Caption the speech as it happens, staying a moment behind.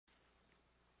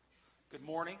Good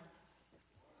morning.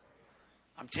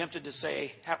 I'm tempted to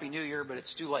say Happy New Year, but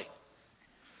it's too late.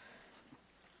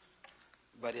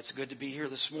 But it's good to be here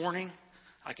this morning.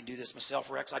 I can do this myself,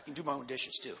 Rex. I can do my own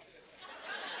dishes, too.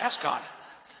 Ask Connie.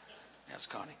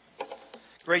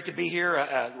 Great to be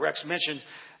here. Rex mentioned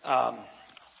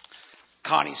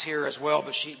Connie's here as well,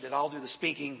 but I'll do the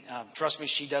speaking. Trust me,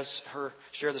 she does her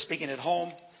share of the speaking at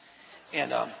home.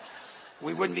 And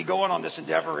we wouldn't be going on this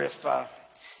endeavor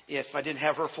if I didn't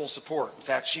have her full support. In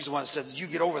fact, she's the one that said, you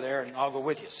get over there and I'll go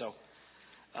with you. So,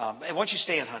 and why don't you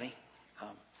stand, honey?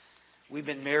 We've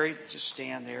been married. Just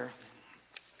stand there.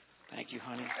 Thank you,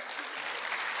 honey.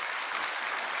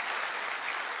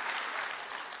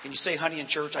 Can you say honey in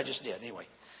church? I just did. Anyway,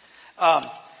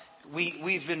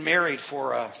 we've been married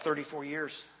for 34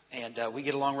 years, and we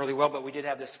get along really well. But we did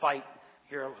have this fight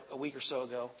here a week or so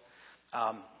ago.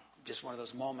 Just one of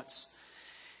those moments.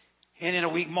 And in a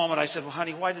weak moment, I said, well,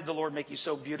 honey, why did the Lord make you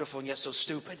so beautiful and yet so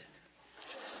stupid?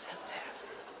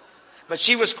 But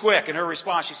she was quick in her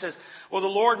response. She says, well, the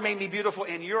Lord made me beautiful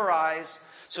in your eyes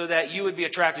so that you would be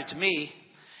attracted to me.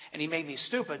 And He made me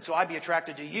stupid so I'd be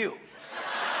attracted to you.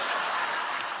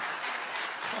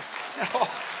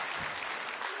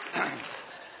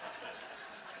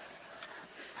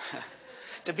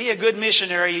 To be a good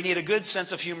missionary, you need a good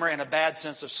sense of humor and a bad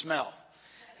sense of smell.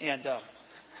 And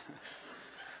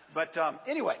But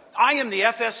anyway, I am the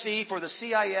FSC for the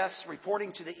CIS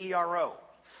reporting to the ERO.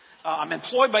 I'm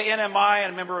employed by NMI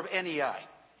and a member of NEI.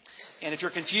 And if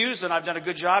you're confused, then I've done a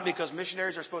good job because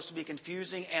missionaries are supposed to be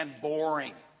confusing and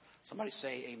boring. Somebody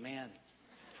say amen.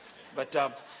 But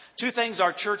two things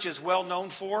our church is well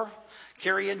known for,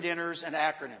 carry-in dinners and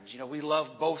acronyms. You know, we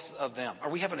love both of them.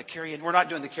 Are we having a carry-in? We're not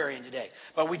doing the carry-in today.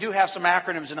 But we do have some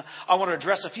acronyms, and I want to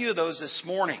address a few of those this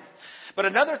morning. But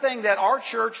another thing that our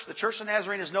church, the Church of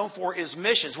Nazarene, is known for is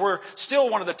missions. We're still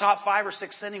one of the top 5 or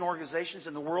 6 sending organizations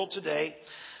in the world today.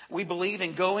 We believe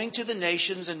in going to the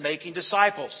nations and making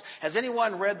disciples. Has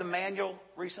anyone read the manual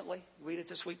recently? Read it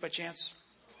this week by chance?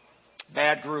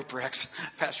 Bad group, Rex.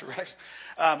 Pastor Rex.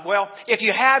 Well, if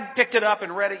you had picked it up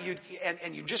and read it,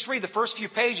 and you just read the first few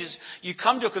pages, you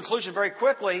come to a conclusion very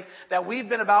quickly that we've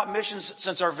been about missions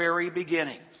since our very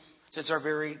beginning.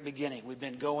 We've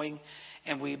been going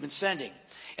and we've been sending.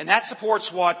 And that supports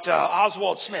what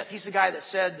Oswald Smith, he's the guy that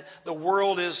said, the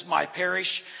world is my parish.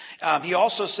 He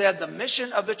also said, the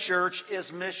mission of the church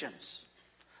is missions.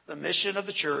 The mission of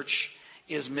the church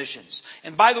is missions.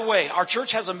 And by the way, our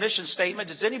church has a mission statement.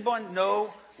 Does anyone know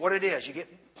what it is? You get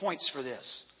points for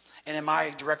this. And then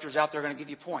my directors out there are going to give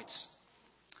you points.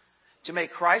 To make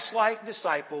Christ-like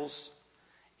disciples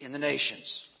in the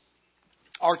nations.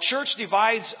 Our church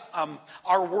divides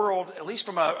our world, at least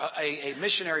from a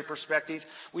missionary perspective,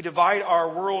 we divide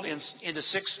our world into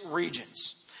 6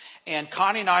 regions. And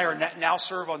Connie and I now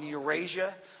serve on the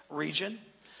Eurasia region,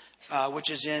 which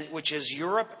is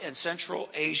Europe and Central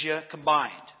Asia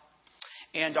combined.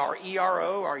 And our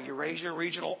ERO, our Eurasia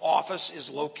Regional Office, is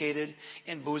located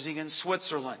in Busingen,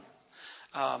 Switzerland.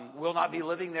 We'll not be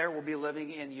living there. We'll be living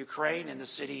in Ukraine, in the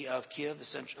city of Kiev,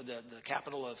 the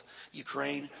capital of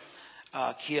Ukraine.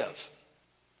 Kiev.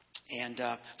 And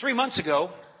 3 months ago,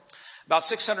 about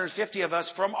 650 of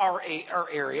us from our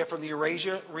area, from the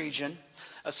Eurasia region,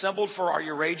 assembled for our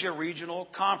Eurasia Regional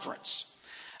Conference,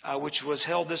 which was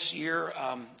held this year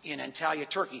in Antalya,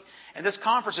 Turkey. And this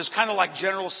conference is kind of like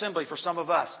General Assembly for some of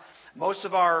us. Most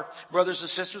of our brothers and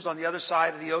sisters on the other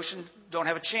side of the ocean don't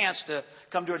have a chance to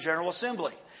come to a General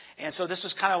Assembly. And so this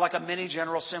is kind of like a mini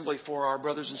General Assembly for our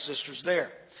brothers and sisters there.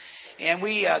 And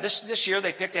we this year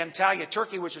they picked Antalya,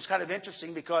 Turkey, which was kind of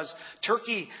interesting because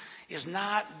Turkey is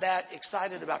not that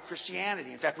excited about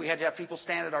Christianity. In fact, we had to have people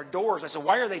stand at our doors. I said,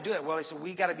 why are they doing that? Well, they said,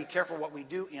 we got to be careful what we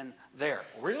do in there.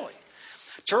 Really?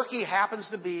 Turkey happens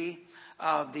to be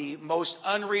the most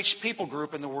unreached people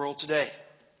group in the world today.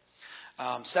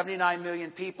 79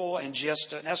 million people and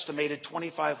just an estimated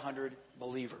 2,500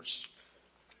 believers.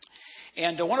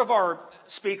 And one of our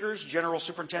speakers, General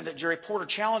Superintendent Jerry Porter,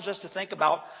 challenged us to think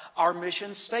about our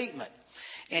mission statement.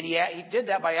 And he did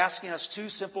that by asking us 2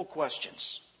 simple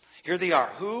questions. Here they are.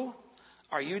 Who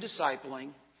are you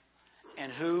discipling,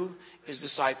 and who is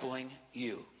discipling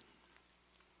you?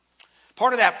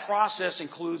 Part of that process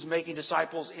includes making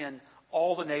disciples in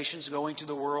all the nations, going to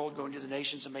the world, going to the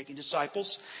nations and making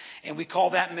disciples. And we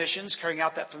call that missions, carrying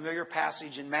out that familiar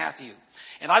passage in Matthew.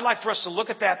 And I'd like for us to look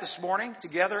at that this morning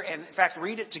together and, in fact,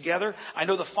 read it together. I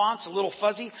know the font's a little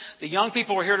fuzzy. The young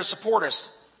people are here to support us,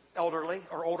 elderly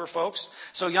or older folks.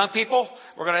 So young people,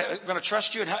 we're going to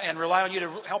trust you and rely on you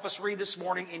to help us read this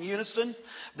morning in unison.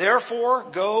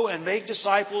 Therefore, go and make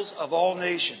disciples of all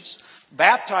nations,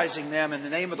 baptizing them in the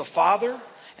name of the Father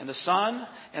and the Son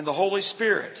and the Holy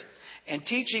Spirit, and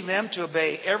teaching them to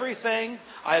obey everything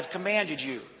I have commanded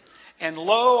you. And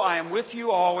lo, I am with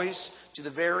you always to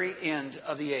the very end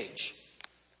of the age.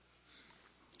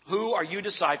 Who are you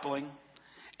discipling,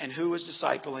 and who is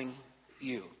discipling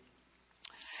you?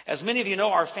 As many of you know,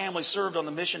 our family served on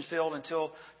the mission field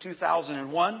until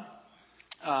 2001.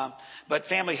 But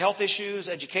family health issues,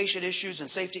 education issues, and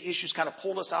safety issues kind of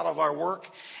pulled us out of our work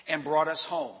and brought us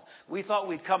home. We thought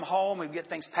we'd come home, we'd get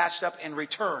things patched up and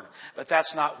return. But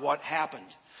that's not what happened.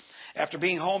 After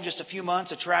being home just a few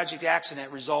months, a tragic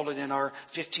accident resulted in our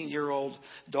 15-year-old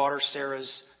daughter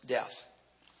Sarah's death.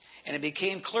 And it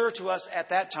became clear to us at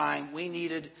that time we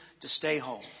needed to stay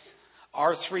home.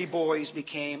 Our 3 boys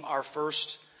became our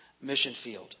first mission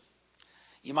field.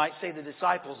 You might say the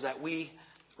disciples that we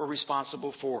were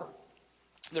responsible for.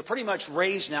 They're pretty much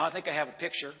raised now. I think I have a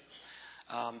picture.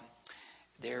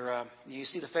 You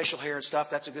see the facial hair and stuff.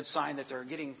 That's a good sign that they're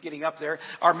getting up there.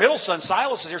 Our middle son,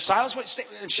 Silas, is here. Silas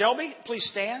and Shelby, please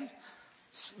stand.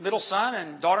 Middle son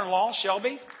and daughter-in-law,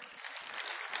 Shelby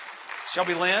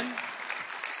Lynn.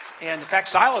 And in fact,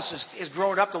 Silas is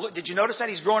growing up to look. Did you notice that?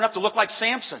 He's growing up to look like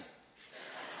Samson.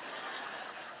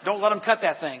 Don't let him cut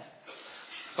that thing.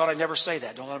 Thought I'd never say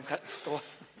that. Don't let him cut.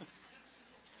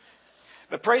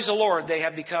 But praise the Lord, they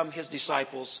have become His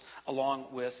disciples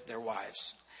along with their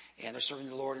wives. And they're serving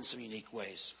the Lord in some unique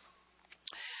ways.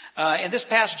 And this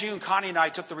past June, Connie and I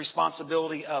took the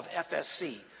responsibility of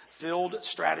FSC, Field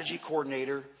Strategy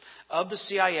Coordinator of the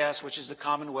CIS, which is the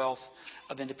Commonwealth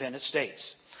of Independent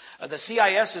States. The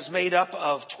CIS is made up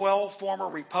of 12 former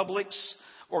republics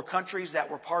or countries that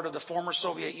were part of the former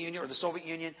Soviet Union or the Soviet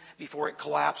Union before it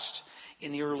collapsed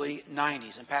in the early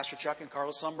 90s. And Pastor Chuck and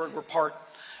Carla Sundberg were part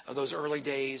of those early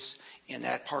days in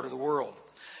that part of the world.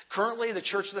 Currently, the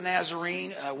Church of the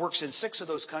Nazarene works in 6 of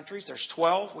those countries. There's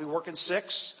 12. We work in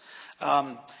 6.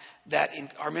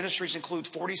 Our ministries include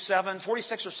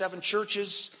 46 or 7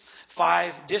 churches,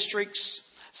 5 districts,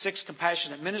 6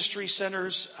 compassionate ministry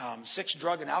centers, 6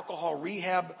 drug and alcohol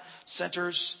rehab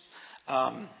centers,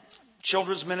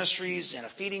 children's ministries, and a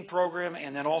feeding program,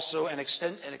 and then also an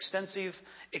extensive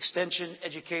extension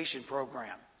education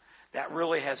program. That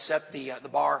really has set the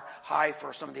bar high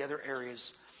for some of the other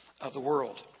areas of the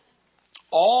world.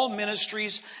 All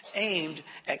ministries aimed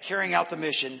at carrying out the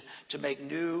mission to make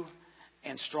new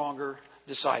and stronger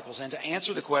disciples. And to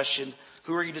answer the question,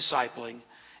 who are you discipling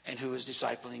and who is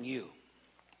discipling you?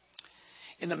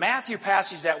 In the Matthew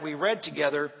passage that we read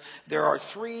together, there are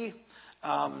 3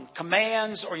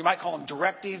 commands, or you might call them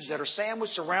directives, that are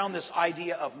sandwiched around this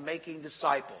idea of making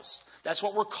disciples. That's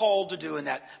what we're called to do in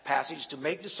that passage, to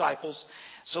make disciples.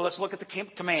 So let's look at the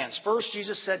commands. First,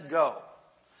 Jesus said, go.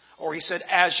 Or He said,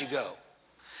 as you go.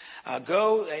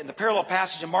 Go, in the parallel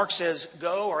passage, and Mark says,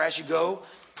 go, or as you go,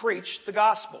 preach the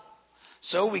gospel.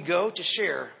 So we go to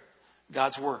share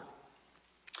God's word.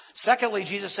 Secondly,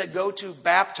 Jesus said, go to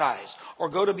baptize, or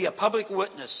go to be a public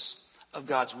witness of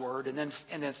God's word. And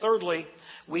then thirdly,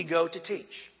 we go to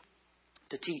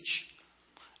teach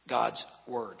God's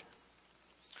word.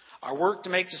 Our work to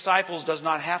make disciples does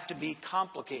not have to be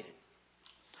complicated.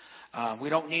 We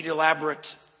don't need elaborate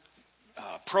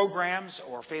programs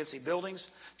or fancy buildings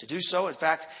to do so. In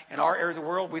fact, in our area of the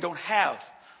world, we don't have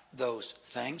those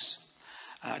things.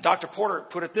 Dr. Porter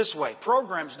put it this way: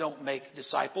 programs don't make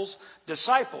disciples.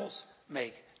 Disciples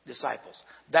make disciples.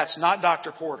 That's not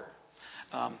Dr. Porter.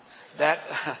 That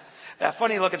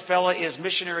funny-looking fella is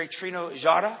missionary Trino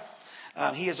Jara.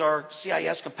 He is our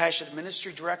CIS Compassionate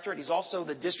Ministry Director, and he's also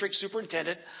the district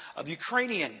superintendent of the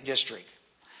Ukrainian district.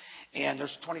 And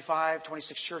there's 25,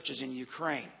 26 churches in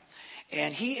Ukraine.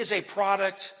 And he is a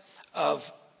product of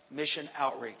mission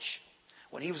outreach.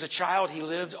 When he was a child, he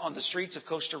lived on the streets of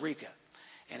Costa Rica.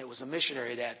 And it was a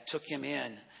missionary that took him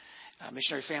in. A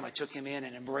missionary family took him in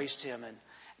and embraced him and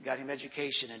got him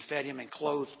education and fed him and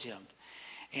clothed him.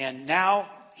 And now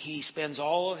he spends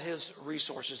all of his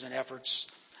resources and efforts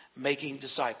making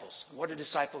disciples. What a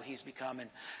disciple he's become. And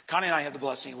Connie and I have the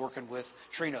blessing of working with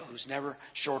Trino, who's never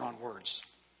short on words.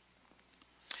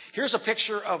 Here's a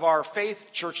picture of our Faith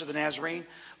Church of the Nazarene,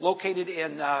 located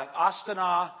in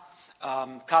Astana,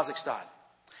 Kazakhstan.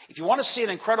 If you want to see an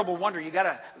incredible wonder, you got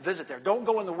to visit there. Don't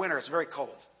go in the winter; it's very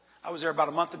cold. I was there about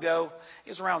a month ago. It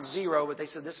was around 0, but they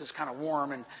said this is kind of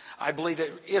warm, and I believe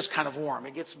it is kind of warm.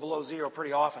 It gets below 0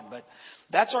 pretty often, but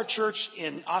that's our church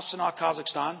in Astana,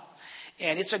 Kazakhstan,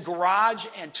 and it's a garage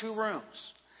and 2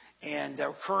 rooms. And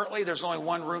currently, there's only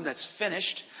 1 room that's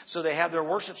finished, so they have their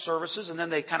worship services, and then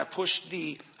they kind of push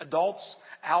the adults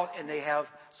out, and they have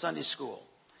Sunday school.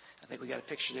 I think we got a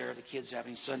picture there of the kids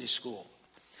having Sunday school.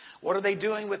 What are they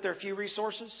doing with their few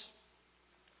resources?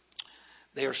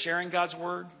 They are sharing God's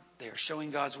Word, they are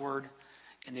showing God's Word,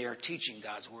 and they are teaching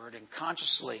God's Word and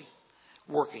consciously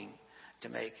working to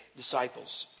make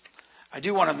disciples. I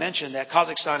do want to mention that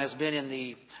Kazakhstan has been in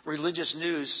the religious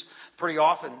news pretty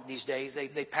often these days.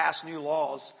 They pass new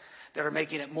laws that are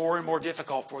making it more and more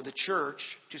difficult for the church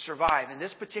to survive. And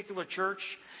this particular church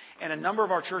and a number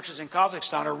of our churches in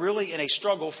Kazakhstan are really in a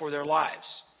struggle for their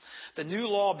lives. The new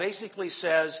law basically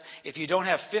says if you don't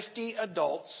have 50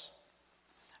 adults,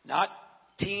 not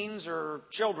teens or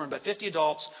children, but 50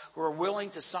 adults who are willing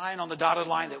to sign on the dotted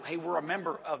line that, hey, we're a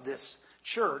member of this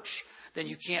church, then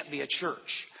you can't be a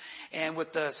church. And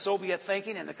with the Soviet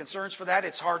thinking and the concerns for that,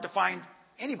 it's hard to find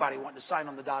anybody wanting to sign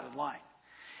on the dotted line.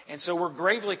 And so we're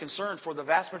gravely concerned for the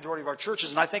vast majority of our churches.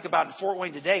 And I think about in Fort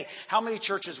Wayne today, how many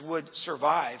churches would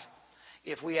survive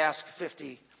if we asked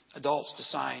 50 adults to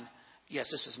sign, yes,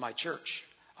 this is my church.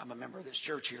 I'm a member of this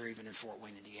church here, even in Fort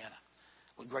Wayne, Indiana.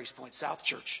 Would Grace Point South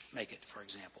Church make it, for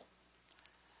example?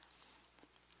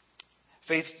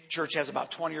 Faith Church has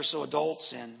about 20 or so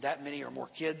adults, and that many or more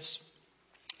kids.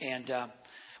 And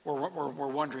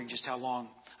we're wondering just how long,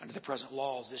 under the present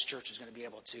laws, this church is going to be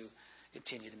able to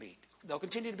continue to meet. They'll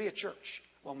continue to be a church,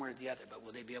 one way or the other, but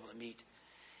will they be able to meet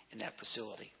in that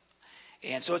facility?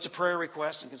 And so it's a prayer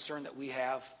request and concern that we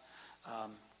have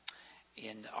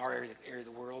in our area of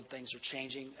the world. Things are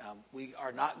changing. We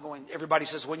are not going. Everybody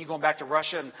says, when are you going back to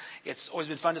Russia? And it's always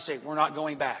been fun to say, we're not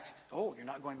going back. Oh, you're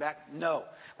not going back? No.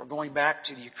 We're going back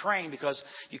to the Ukraine because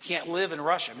you can't live in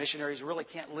Russia. Missionaries really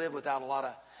can't live without a lot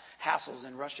of hassles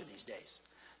in Russia these days.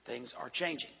 Things are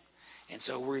changing. And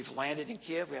so we've landed in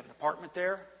Kiev. We have an apartment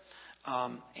there.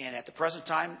 And at the present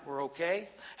time, we're okay.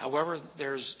 However,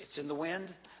 it's in the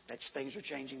wind. Things are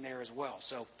changing there as well.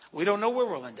 So we don't know where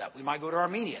we'll end up. We might go to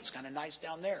Armenia. It's kind of nice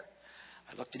down there.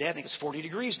 I looked today. I think it's 40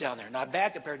 degrees down there. Not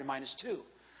bad compared to -2.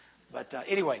 But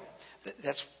anyway,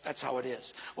 that's how it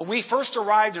is. When we first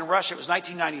arrived in Russia, it was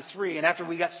 1993. And after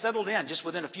we got settled in, just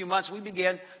within a few months, we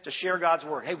began to share God's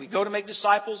Word. Hey, we go to make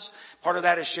disciples. Part of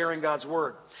that is sharing God's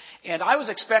Word. And I was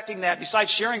expecting that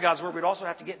besides sharing God's Word, we'd also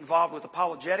have to get involved with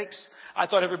apologetics. I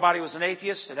thought everybody was an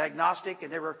atheist, an agnostic,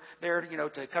 and they were there,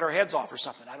 to cut our heads off or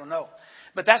something. I don't know.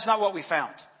 But that's not what we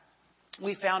found.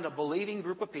 We found a believing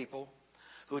group of people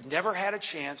who had never had a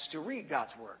chance to read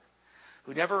God's Word,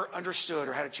 who never understood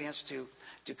or had a chance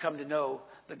to come to know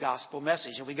the gospel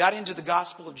message. And we got into the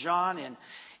Gospel of John, and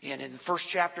in the first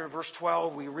chapter, verse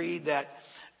 12, we read that,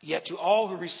 yet to all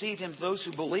who received him, those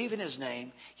who believe in his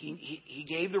name, he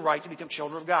gave the right to become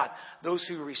children of God. Those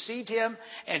who received him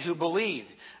and who believed.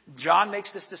 John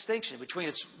makes this distinction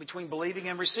between believing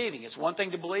and receiving. It's one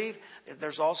thing to believe,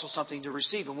 there's also something to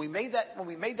receive. And when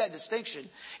we made that distinction,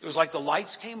 it was like the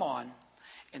lights came on,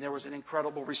 and there was an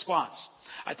incredible response.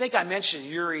 I think I mentioned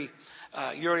Yuri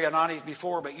Anani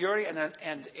before, but Yuri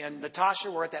and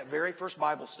Natasha were at that very first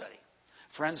Bible study.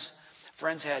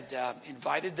 Friends had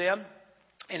invited them,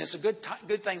 and it's a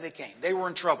good thing they came. They were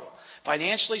in trouble.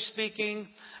 Financially speaking,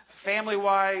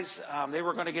 family-wise, they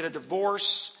were going to get a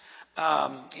divorce.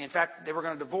 In fact, they were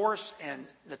going to divorce, and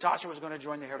Natasha was going to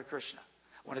join the Hare Krishna,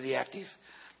 one of the active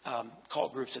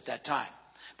cult groups at that time.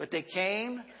 But they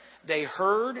came. They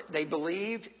heard, they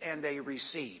believed, and they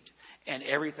received. And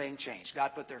everything changed.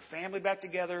 God put their family back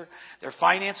together, their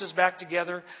finances back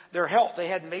together, their health. They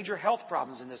had major health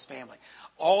problems in this family.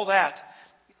 All that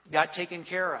got taken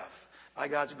care of by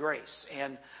God's grace.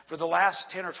 And for the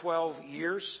last 10 or 12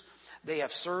 years, they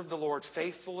have served the Lord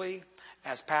faithfully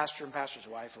as pastor and pastor's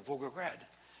wife of Volgograd,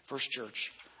 First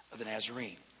Church of the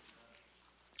Nazarene.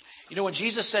 When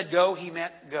Jesus said go, he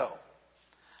meant go.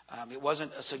 It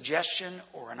wasn't a suggestion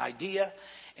or an idea,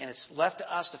 and it's left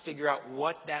to us to figure out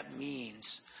what that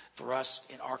means for us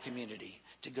in our community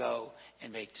to go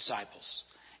and make disciples.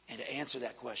 And to answer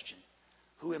that question,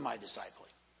 who am I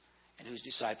discipling? And who's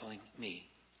discipling me?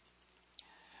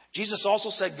 Jesus also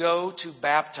said go to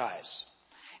baptize.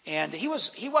 And he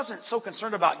wasn't so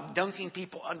concerned about dunking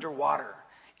people underwater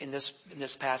in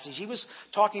this passage. He was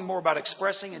talking more about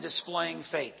expressing and displaying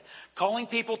faith, calling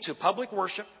people to public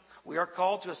worship. We are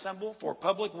called to assemble for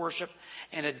public worship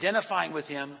and identifying with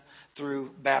him through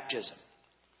baptism.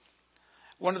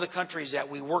 One of the countries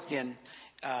that we work in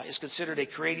is considered a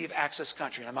creative access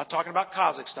country. And I'm not talking about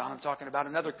Kazakhstan. I'm talking about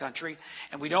another country.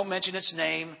 And we don't mention its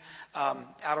name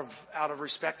out of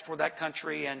respect for that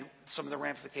country and some of the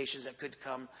ramifications that could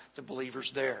come to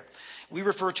believers there. We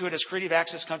refer to it as creative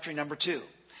access country number 2.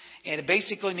 And it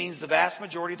basically means the vast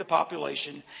majority of the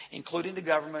population, including the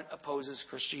government, opposes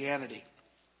Christianity.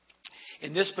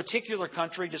 In this particular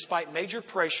country, despite major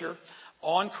pressure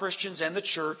on Christians and the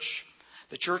church,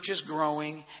 The church is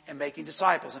growing and making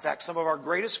disciples. In fact, some of our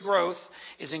greatest growth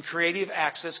is in Creative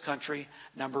Access Country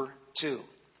number 2.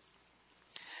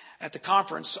 At the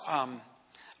conference,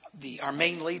 our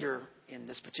main leader in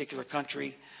this particular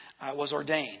country was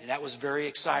ordained. And that was very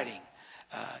exciting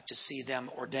to see them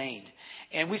ordained.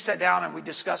 And we sat down and we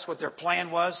discussed what their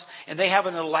plan was. And they have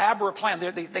an elaborate plan.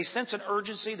 They sense an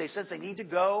urgency. They sense they need to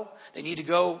go. They need to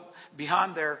go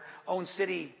beyond their own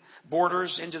city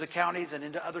borders into the counties and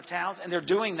into other towns. And they're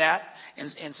doing that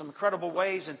in some incredible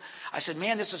ways. And I said,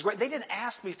 man, this is great. They didn't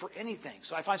ask me for anything.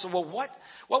 So I said, well,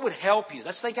 what would help you?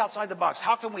 Let's think outside the box.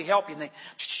 How can we help you? And they,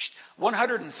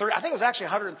 130, I think it was actually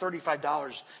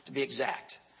 $135 to be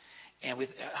exact. And with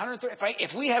if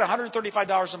we had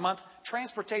 $135 a month,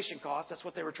 transportation costs, that's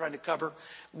what they were trying to cover,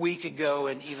 we could go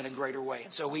in even a greater way.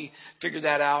 And so we figured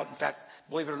that out. In fact,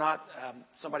 believe it or not,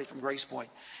 somebody from Grace Point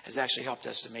has actually helped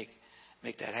us to make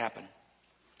that happen.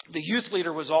 The youth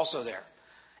leader was also there.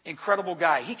 Incredible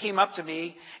guy. He came up to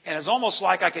me, and it's almost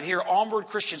like I could hear onward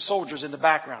Christian soldiers in the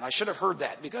background. I should have heard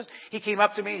that, because he came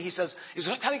up to me and he says, he's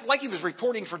kind of like he was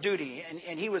reporting for duty,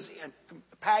 and he was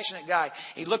a passionate guy.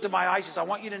 He looked at my eyes and says, I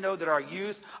want you to know that our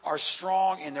youth are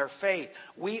strong in their faith.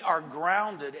 We are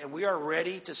grounded and we are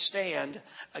ready to stand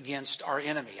against our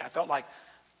enemy. I felt like,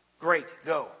 great,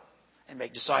 go and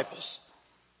make disciples.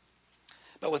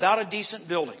 But without a decent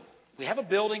building, we have a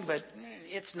building, but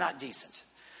it's not decent.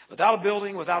 Without a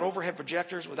building, without overhead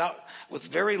projectors, with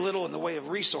very little in the way of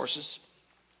resources,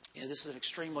 this is an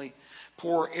extremely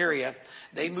poor area.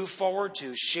 They move forward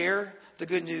to share the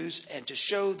good news and to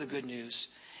show the good news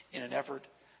in an effort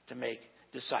to make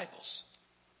disciples.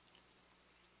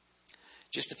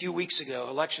 Just a few weeks ago,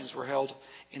 elections were held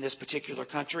in this particular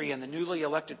country, and the newly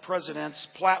elected president's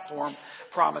platform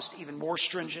promised even more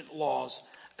stringent laws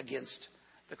against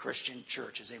the Christian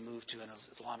church as they move to an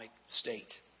Islamic state.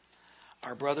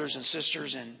 Our brothers and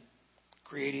sisters in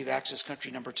Creative Access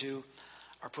Country number 2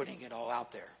 are putting it all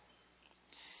out there.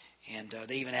 And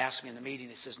they even asked me in the meeting,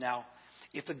 they says, now,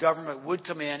 if the government would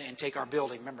come in and take our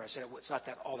building, remember I said it's not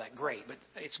all that great, but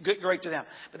it's great to them.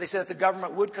 But they said if the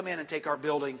government would come in and take our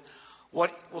building,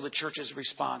 what will the church's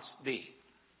response be?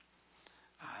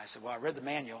 I said, well, I read the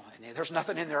manual, and there's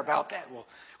nothing in there about that. We'll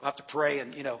have to pray,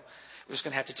 and, we're just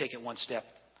going to have to take it one step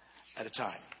at a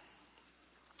time.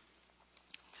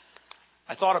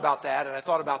 I thought about that, and I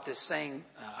thought about this saying,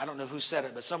 I don't know who said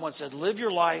it, but someone said, live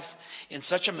your life in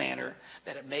such a manner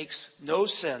that it makes no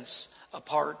sense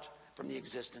apart from the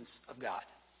existence of God.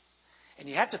 And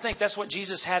you have to think that's what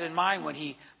Jesus had in mind when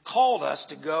he called us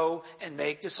to go and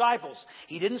make disciples.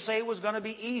 He didn't say it was going to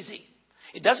be easy.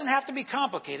 It doesn't have to be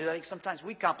complicated. I think sometimes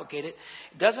we complicate it.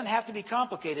 It doesn't have to be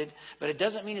complicated, but it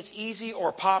doesn't mean it's easy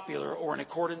or popular or in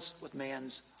accordance with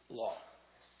man's law.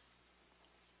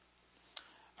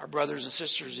 Our brothers and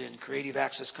sisters in Creative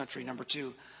Access Country number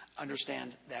 2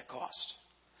 understand that cost.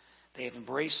 They have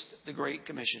embraced the Great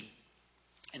Commission,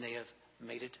 and they have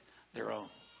made it their own.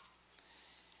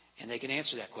 And they can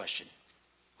answer that question.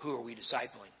 Who are we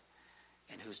discipling?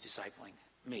 And who's discipling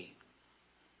me?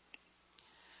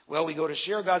 Well, we go to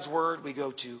share God's Word. We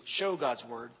go to show God's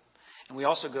Word. And we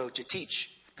also go to teach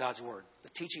God's Word. The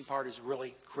teaching part is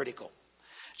really critical.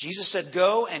 Jesus said,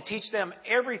 go and teach them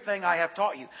everything I have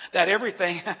taught you. That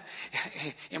everything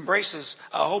embraces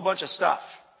a whole bunch of stuff.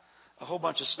 A whole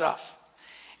bunch of stuff.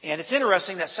 And it's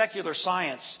interesting that secular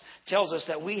science tells us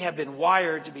that we have been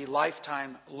wired to be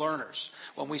lifetime learners.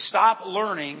 When we stop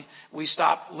learning, we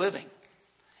stop living.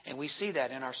 And we see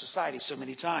that in our society so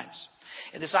many times.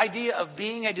 And this idea of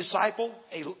being a disciple,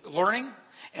 learning,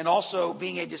 and also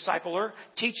being a discipler,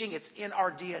 teaching, it's in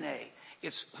our DNA.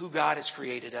 It's who God has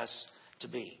created us to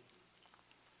be.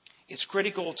 It's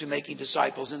critical to making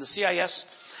disciples. In the CIS,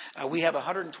 we have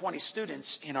 120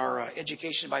 students in our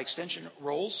education by extension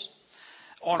roles,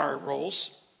 on our roles.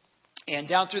 And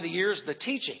down through the years, the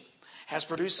teaching has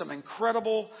produced some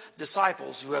incredible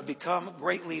disciples who have become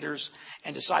great leaders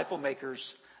and disciple makers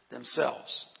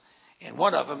themselves. And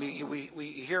one of them,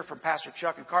 we hear from Pastor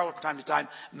Chuck and Carla from time to time,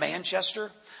 Manchester.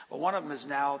 Well, one of them is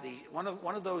now one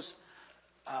of those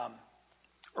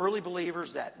early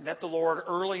believers that met the Lord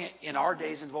early in our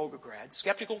days in Volgograd.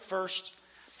 Skeptical first,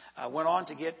 went on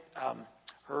to get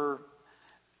her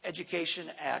education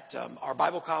at our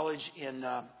Bible college in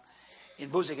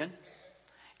Boozingen,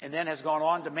 and then has gone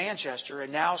on to Manchester,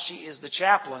 and now she is the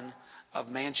chaplain of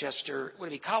Manchester, would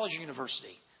it be college or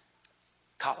university?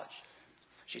 College.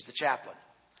 She's the chaplain.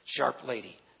 Sharp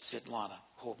lady, Svetlana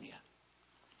Hovnia.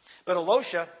 But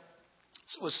Alosha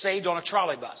was saved on a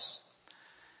trolley bus.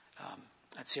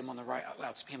 That's him on the right. Well,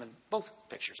 it's him in both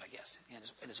pictures, I guess,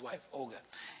 and his wife, Olga.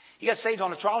 He got saved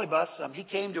on a trolley bus. He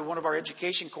came to one of our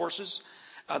education courses.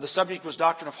 The subject was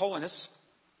Doctrine of Holiness.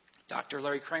 Dr.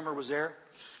 Larry Kramer was there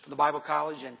from the Bible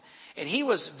College, and he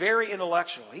was very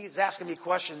intellectual. He was asking me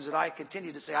questions, and I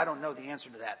continued to say, I don't know the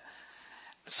answer to that.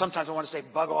 Sometimes I want to say,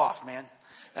 bug off, man.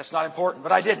 That's not important,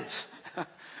 but I didn't.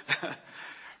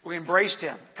 We embraced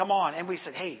him. Come on. And we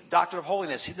said, hey, Doctrine of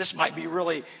Holiness, this might be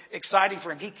really exciting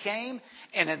for him. He came,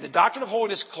 and in the Doctrine of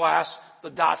Holiness class,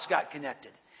 the dots got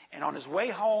connected. And on his way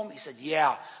home, he said,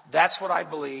 yeah, that's what I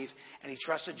believe. And he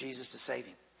trusted Jesus to save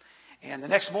him. And the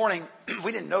next morning,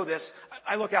 we didn't know this.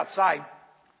 I look outside.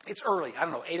 It's early. I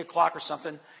don't know, 8 o'clock or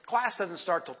something. Class doesn't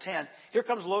start till 10. Here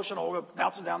comes Loisha and Olga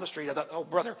bouncing down the street. I thought, oh,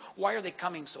 brother, why are they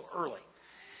coming so early?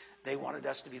 They wanted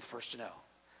us to be the first to know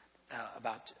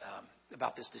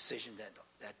about this decision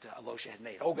that Loisha had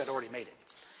made. Olga had already made it.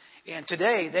 And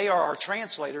today, they are our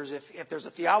translators. If there's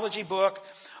a theology book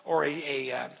or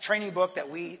a training book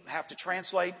that we have to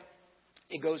translate,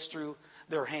 it goes through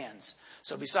their hands.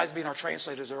 So besides being our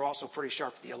translators, they're also pretty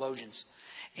sharp theologians.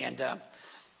 And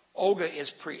Olga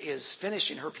is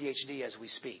finishing her PhD as we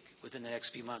speak. Within the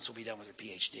next few months, we'll be done with her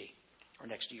PhD. Or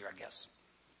next year, I guess.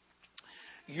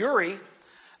 Yuri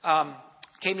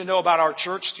came to know about our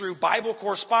church through Bible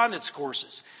correspondence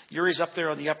courses. Yuri's up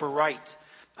there on the upper right.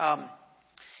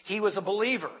 He was a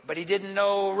believer, but he didn't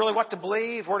know really what to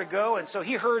believe, where to go. And so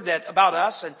he heard that about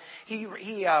us, and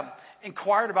he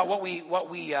inquired about what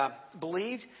we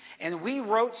believed. And we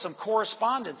wrote some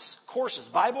correspondence courses,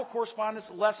 Bible correspondence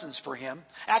lessons for him.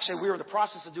 Actually, we were in the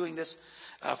process of doing this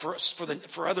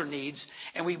for other needs.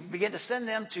 And we began to send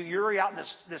them to Yuri out in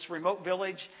this remote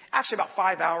village, actually about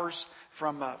 5 hours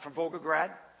from Volgograd.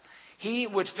 He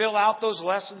would fill out those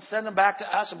lessons, send them back to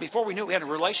us. And before we knew it, we had a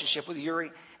relationship with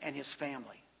Yuri and his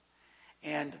family.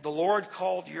 And the Lord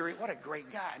called Yuri. What a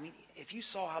great guy. I mean, if you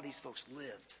saw how these folks lived,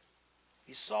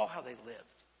 you saw how they lived.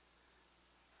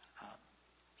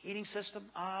 Heating system,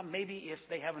 maybe if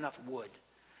they have enough wood.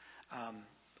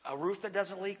 A roof that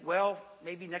doesn't leak, well,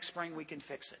 maybe next spring we can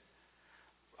fix it.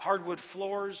 Hardwood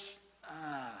floors,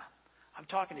 I'm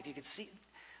talking if you could see.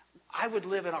 I would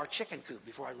live in our chicken coop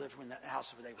before I lived in that house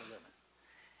where they were living.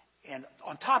 And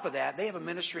on top of that, they have a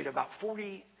ministry to about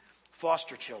 40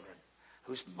 foster children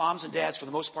whose moms and dads, for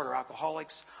the most part, are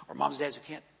alcoholics, or moms and dads who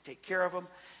can't take care of them.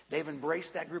 They've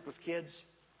embraced that group of kids.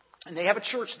 And they have a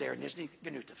church there in Nizhny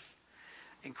Ganutov.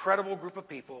 Incredible group of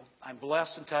people. I'm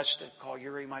blessed and touched to call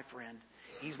Yuri my friend.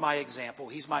 He's my example.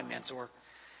 He's my mentor.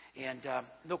 And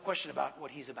no question about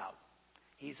what he's about.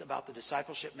 He's about the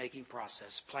discipleship-making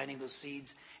process, planting those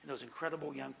seeds in those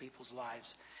incredible young people's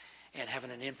lives and having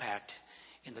an impact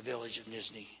in the village of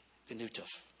Nizhny Ganutov.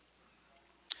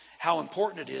 How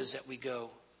important it is that we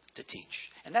go to teach.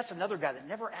 And that's another guy that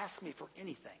never asked me for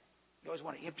anything. You always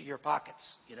want to empty your pockets,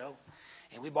 you know.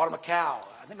 And we bought him a cow.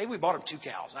 I think maybe we bought him 2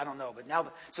 cows. I don't know. But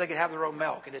now, so they could have their own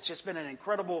milk. And it's just been an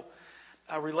incredible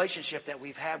relationship that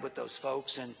we've had with those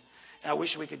folks. And I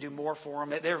wish we could do more for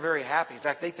them. They're very happy. In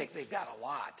fact, they think they've got a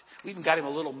lot. We even got him a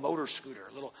little motor scooter,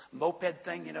 a little moped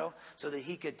thing, you know, so that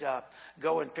he could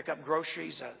go and pick up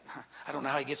groceries. I don't know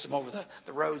how he gets them over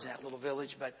the roads in that little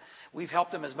village, but we've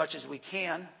helped them as much as we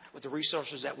can with the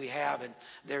resources that we have, and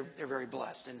they're very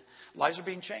blessed. And lives are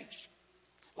being changed.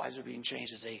 Lives are being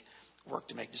changed as they work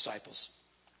to make disciples.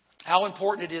 How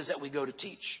important it is that we go to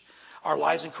teach. Our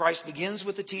lives in Christ begins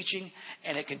with the teaching,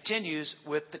 and it continues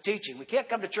with the teaching. We can't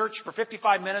come to church for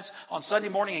 55 minutes on Sunday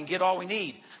morning and get all we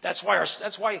need. That's why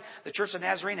the Church of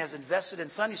Nazarene has invested in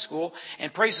Sunday school.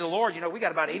 And praise the Lord, you know, we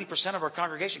got about 80% of our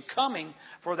congregation coming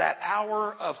for that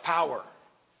hour of power,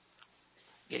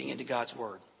 getting into God's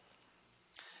Word.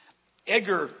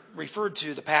 Edgar referred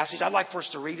to the passage. I'd like for us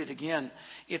to read it again.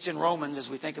 It's in Romans as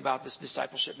we think about this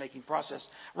discipleship-making process.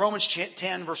 Romans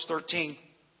 10, verse 13.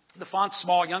 The font's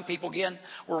small. Young people, again,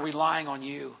 we're relying on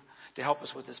you to help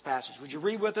us with this passage. Would you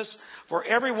read with us? For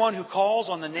everyone who calls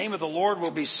on the name of the Lord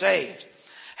will be saved.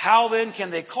 How then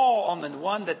can they call on the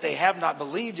one that they have not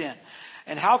believed in?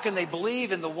 And how can they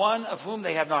believe in the one of whom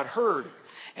they have not heard?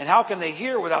 And how can they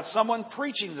hear without someone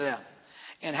preaching to them?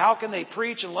 And how can they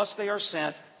preach unless they are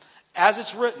sent? As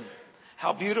it's written,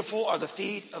 how beautiful are the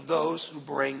feet of those who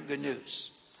bring good news.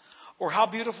 Or how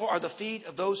beautiful are the feet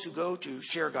of those who go to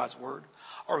share God's Word,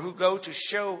 or who go to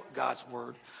show God's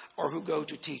Word, or who go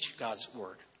to teach God's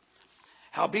Word.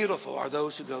 How beautiful are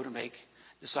those who go to make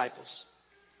disciples.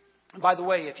 And by the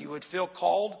way, if you would feel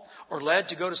called or led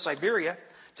to go to Siberia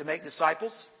to make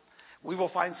disciples, we will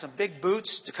find some big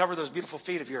boots to cover those beautiful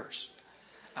feet of yours.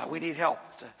 We need help.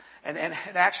 And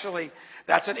actually,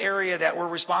 that's an area that we're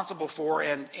responsible for.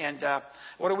 And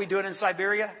what are we doing in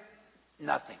Siberia?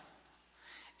 Nothing.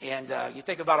 And you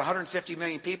think about 150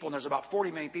 million people, and there's about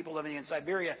 40 million people living in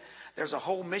Siberia. There's a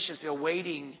whole mission field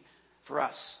waiting for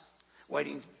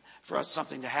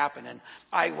something to happen. And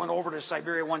I went over to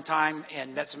Siberia one time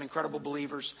and met some incredible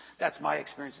believers. That's my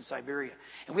experience in Siberia.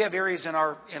 And we have areas in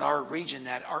our region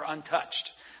that are untouched.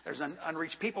 There's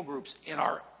unreached people groups in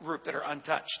our group that are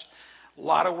untouched. A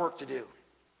lot of work to do,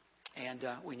 and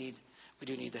we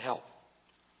do need the help.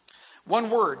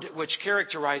 One word which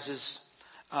characterizes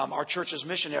our church's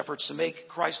mission efforts to make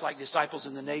Christ-like disciples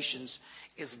in the nations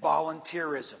is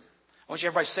volunteerism. I want you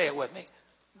everybody to say it with me.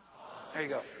 There you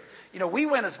go. We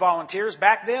went as volunteers.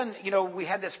 Back then, we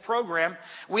had this program.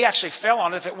 We actually fell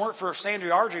on it. If it weren't for Sandy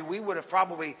Ardrey, we would have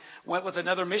probably went with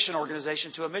another mission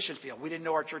organization to a mission field. We didn't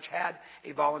know our church had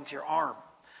a volunteer arm.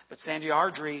 But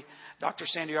Dr.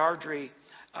 Sandy Ardrey,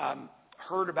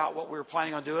 heard about what we were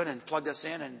planning on doing and plugged us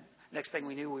in. And next thing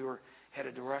we knew, we were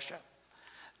headed to Russia.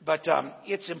 But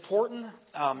it's important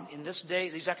in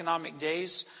these economic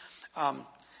days.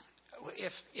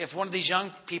 If one of these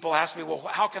young people asked me, well,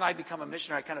 how can I become a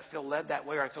missionary? I kind of feel led that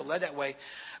way, or I feel led that way.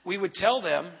 We would tell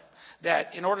them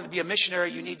that in order to be a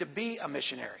missionary, you need to be a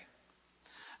missionary.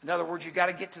 In other words, you got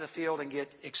to get to the field and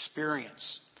get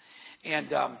experience.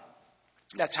 And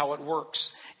that's how it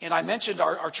works. And I mentioned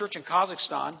our church in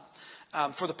Kazakhstan.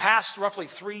 For the past roughly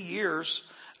 3 years,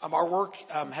 our work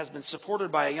has been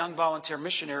supported by a young volunteer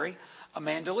missionary,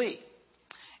 Amanda Lee.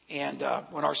 And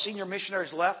when our senior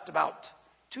missionaries left about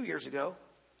 2.5 years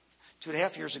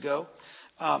ago,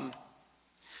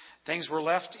 things were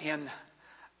left in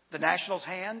the Nationals'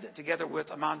 hand together with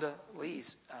Amanda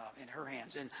Lee's in her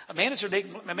hands. And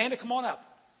Amanda, come on up.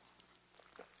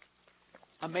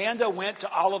 Amanda went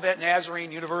to Olivet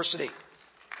Nazarene University.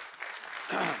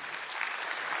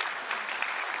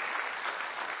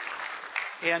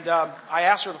 And I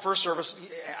asked her the first service,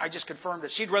 I just confirmed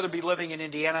that she'd rather be living in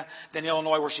Indiana than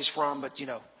Illinois, where she's from. But,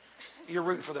 you're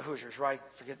rooting for the Hoosiers, right?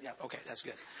 Okay, that's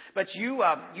good. But you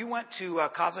went to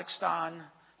Kazakhstan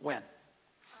when?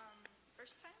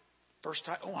 First time. First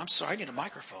time? Oh, I'm sorry. I need a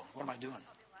microphone. What am I doing?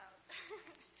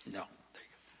 No. There you go.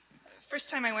 First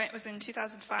time I went was in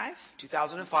 2005.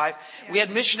 2005. Yeah. We had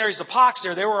missionaries, the POCs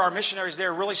there. They were our missionaries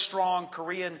there, really strong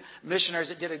Korean missionaries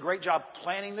that did a great job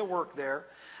planning the work there.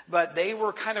 But they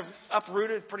were kind of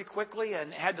uprooted pretty quickly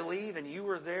and had to leave, and you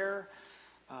were there.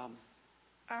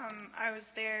 I was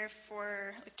there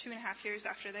for 2.5 years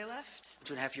after they left.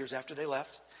 2.5 years after they left.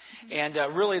 Mm-hmm.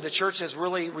 And really, the church has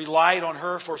really relied on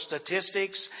her for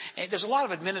statistics. And there's a lot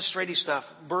of administrative stuff,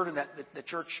 burden that the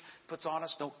church puts on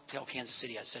us. Don't tell Kansas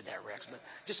City I said that, Rex. But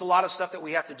just a lot of stuff that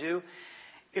we have to do.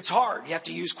 It's hard. You have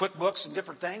to use QuickBooks and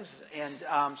different things. And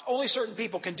only certain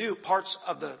people can do parts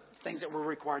of the things that we're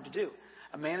required to do.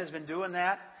 Amanda's been doing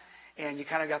that. And you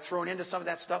kind of got thrown into some of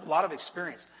that stuff. A lot of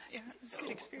experience. Yeah, it's a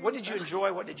good experience. What did you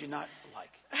enjoy? What did you not like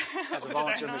as a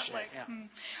volunteer missionary? Like? Yeah.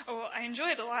 Well, I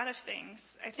enjoyed a lot of things.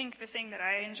 I think the thing that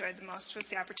I enjoyed the most was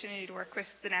the opportunity to work with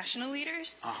the national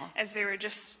leaders as they were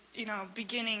just,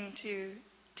 beginning to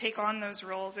take on those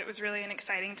roles. It was really an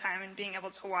exciting time, and being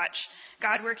able to watch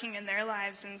God working in their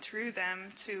lives and through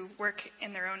them to work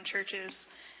in their own churches.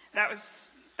 That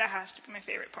has to be my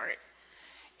favorite part.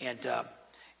 And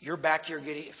you're back here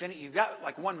you've got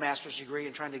like one master's degree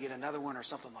and trying to get another one or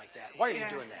something like that. Why are you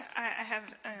doing that? I have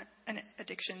an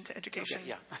addiction to education. Okay,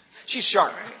 yeah. She's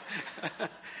sharp.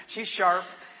 She's sharp.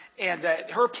 And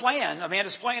her plan,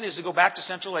 Amanda's plan, is to go back to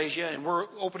Central Asia, and we're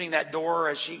opening that door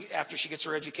after she gets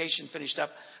her education finished up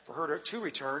for her to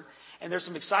return. And there's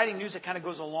some exciting news that kind of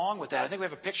goes along with that. I think we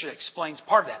have a picture that explains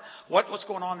part of that. What's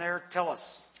going on there? Tell us.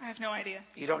 I have no idea.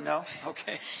 You don't know?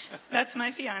 Okay. That's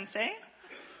my fiancé,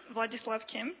 Vladislav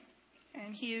Kim,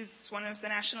 and he is one of the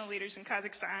national leaders in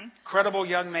Kazakhstan. Incredible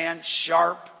young man,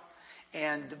 sharp,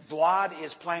 and Vlad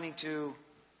is planning to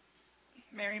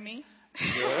marry me.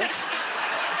 Good.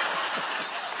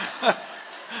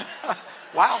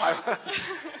 Wow.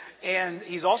 And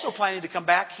he's also planning to come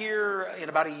back here in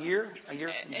about a year in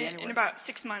January? In about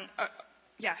 6 months.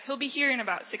 He'll be here in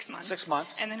about 6 months. 6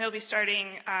 months. And then he'll be starting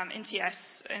NTS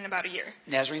in about a year.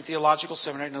 Nazarene Theological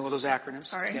Seminary, know those acronyms.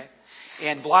 Sorry. Okay.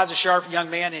 And Vlad's a sharp young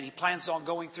man, and he plans on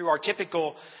going through our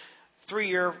typical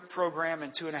 3-year program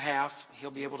in 2.5.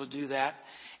 He'll be able to do that.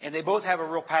 And they both have a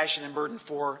real passion and burden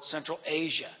for Central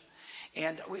Asia.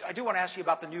 And I do want to ask you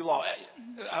about the new law.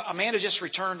 Amanda just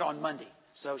returned on Monday.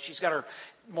 So she's got her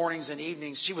mornings and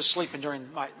evenings. She was sleeping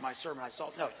during my sermon. I saw.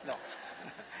 No.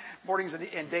 Mornings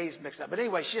and days mixed up. But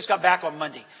anyway, she just got back on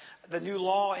Monday. The new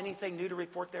law, anything new to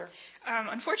report there?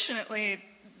 Unfortunately,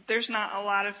 there's not a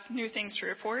lot of new things to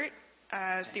report.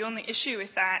 The only issue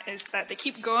with that is that they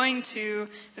keep going to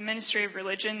the Ministry of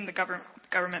Religion, the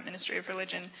government Ministry of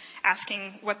Religion,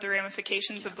 asking what the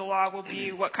ramifications of the law will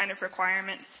be, what kind of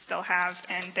requirements they'll have,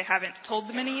 and they haven't told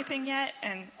them anything yet,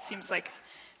 and it seems like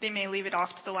they may leave it off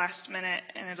to the last minute,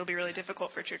 and it'll be really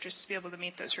difficult for churches to be able to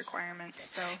meet those requirements.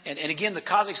 So. And again, the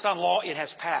Kazakhstan law, it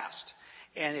has passed.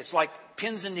 And it's like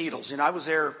pins and needles. I was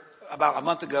there about a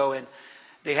month ago, and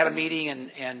they had a meeting,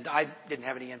 and I didn't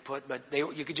have any input, but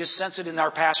you could just sense it in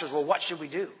our pastors. Well, what should we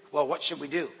do? Well, what should we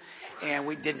do? And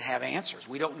we didn't have answers.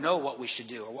 We don't know what we should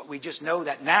do. Or what we just know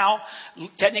that now,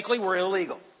 technically, we're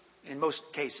illegal in most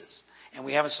cases. And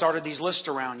we haven't started these lists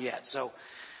around yet. So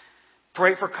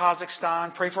pray for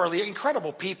Kazakhstan. Pray for our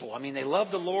incredible people. I mean, they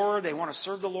love the Lord. They want to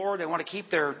serve the Lord. They want to keep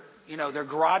their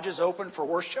garages open for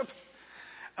worship.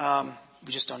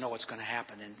 We just don't know what's going to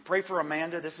happen. And pray for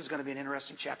Amanda. This is going to be an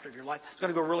interesting chapter of your life. It's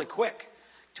going to go really quick.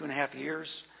 2.5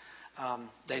 years.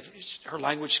 Her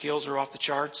language skills are off the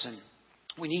charts. And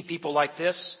we need people like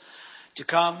this to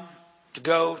come, to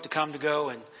go,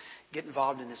 and get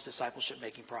involved in this discipleship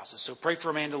making process. So pray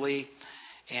for Amanda Lee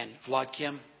and Vlad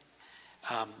Kim,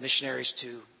 missionaries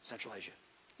to Central Asia.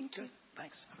 Good.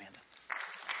 Thanks, Amanda.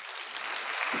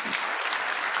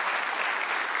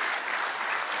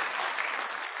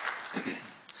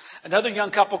 Another young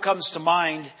couple comes to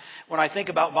mind when I think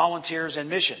about volunteers and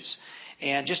missions.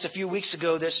 And just a few weeks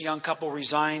ago, this young couple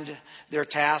resigned their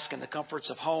task and the comforts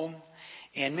of home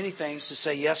and many things to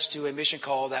say yes to a mission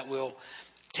call that will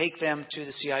take them to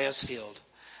the CIS field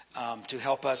to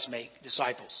help us make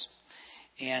disciples.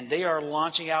 And they are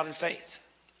launching out in faith.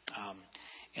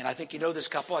 And I think you know this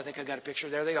couple. I think I got a picture.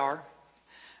 There they are.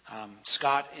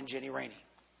 Scott and Jenny Rainey.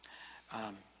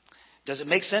 Does it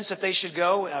make sense that they should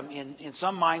go? In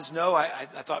some minds, no. I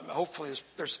thought hopefully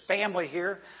there's family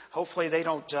here. Hopefully they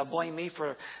don't blame me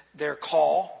for their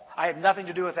call. I had nothing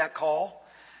to do with that call.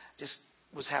 Just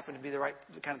happened to be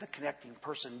the connecting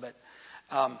person. But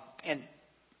and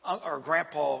our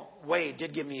Grandpa Wade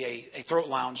did give me a throat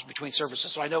lounge between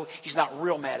services, so I know he's not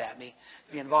real mad at me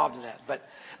to be involved in that.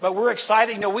 But we're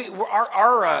excited.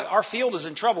 Our field is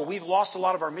in trouble. We've lost a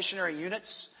lot of our missionary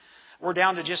units. We're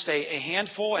down to just a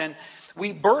handful, and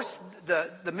we birthed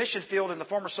the mission field in the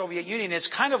former Soviet Union. It's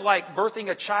kind of like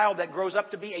birthing a child that grows up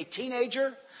to be a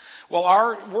teenager. Well,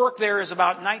 our work there is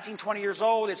about 19, 20 years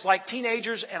old. It's like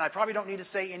teenagers, and I probably don't need to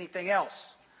say anything else.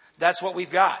 That's what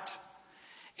we've got.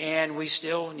 And we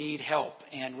still need help.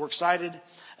 And we're excited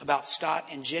about Scott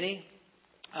and Jenny.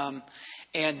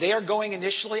 And they are going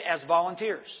initially as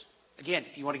volunteers. Again,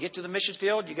 if you want to get to the mission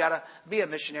field, you got to be a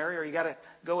missionary or you got to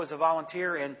go as a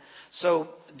volunteer. And so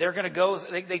they're going to go.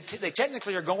 They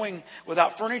technically are going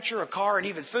without furniture, a car, and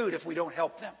even food if we don't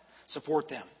help them, support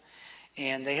them.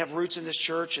 And they have roots in this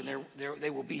church, and they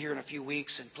will be here in a few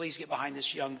weeks. And please get behind this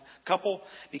young couple,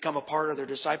 become a part of their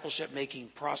discipleship-making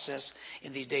process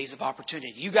in these days of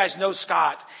opportunity. You guys know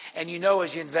Scott, and you know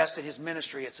as you invest in his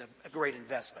ministry, it's a great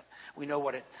investment. We know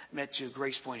what it meant to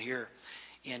Grace Point here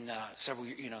in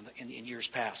in years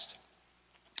past.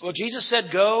 Well, Jesus said,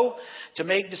 "Go to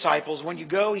make disciples." When you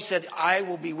go, He said, "I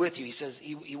will be with you." He says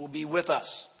He will be with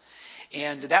us,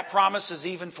 and that promise is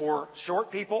even for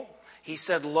short people. He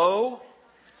said, "Lo,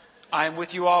 I am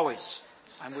with you always."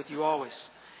 I'm with you always.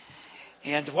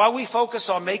 And while we focus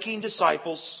on making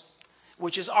disciples,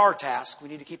 which is our task, we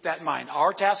need to keep that in mind.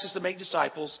 Our task is to make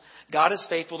disciples. God is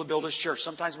faithful to build His church.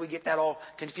 Sometimes we get that all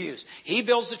confused. He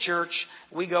builds the church.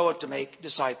 We go to make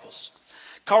disciples.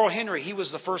 Carl Henry, he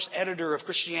was the first editor of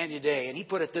Christianity Today, and he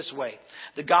put it this way: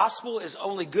 the gospel is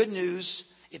only good news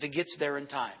if it gets there in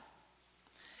time.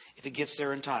 If it gets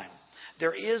there in time.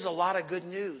 There is a lot of good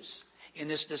news in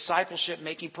this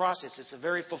discipleship-making process. It's a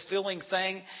very fulfilling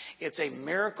thing. It's a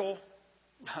miracle.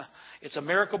 It's a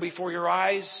miracle before your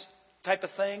eyes type of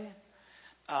thing.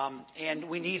 And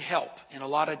we need help in a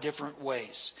lot of different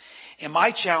ways. And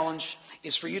my challenge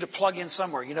is for you to plug in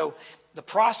somewhere. The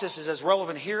process is as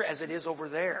relevant here as it is over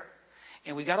there.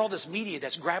 And we got all this media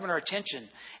that's grabbing our attention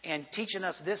and teaching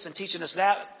us this and teaching us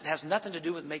that. It has nothing to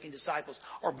do with making disciples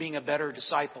or being a better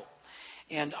disciple.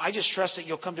 And I just trust that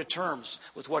you'll come to terms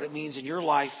with what it means in your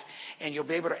life, and you'll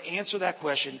be able to answer that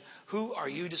question: who are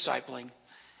you discipling,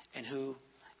 and who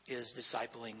is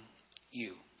discipling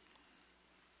you?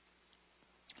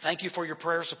 Thank you for your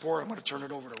prayer support. I'm going to turn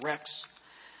it over to Rex.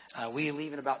 We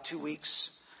leave in about 2 weeks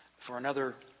for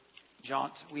another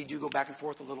jaunt. We do go back and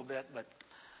forth a little bit, but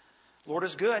Lord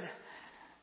is good.